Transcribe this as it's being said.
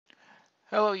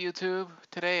Hello YouTube.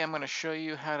 Today I'm going to show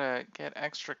you how to get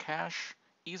extra cash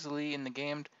easily in the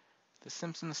game The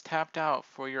Simpsons Tapped Out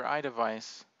for your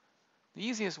iDevice. The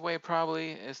easiest way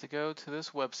probably is to go to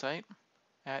this website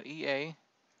at EA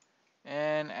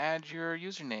and add your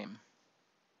username.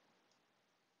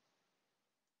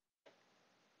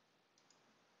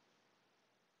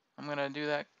 I'm going to do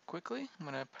that quickly. I'm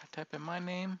going to type in my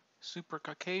name, Super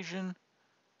Caucasian,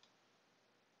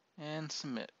 and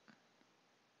submit.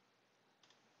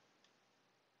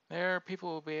 There,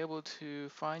 people will be able to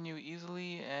find you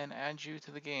easily and add you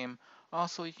to the game.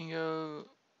 Also, you can go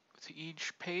to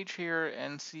each page here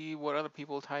and see what other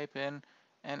people type in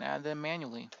and add them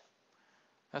manually.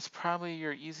 That's probably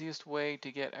your easiest way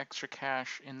to get extra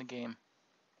cash in the game.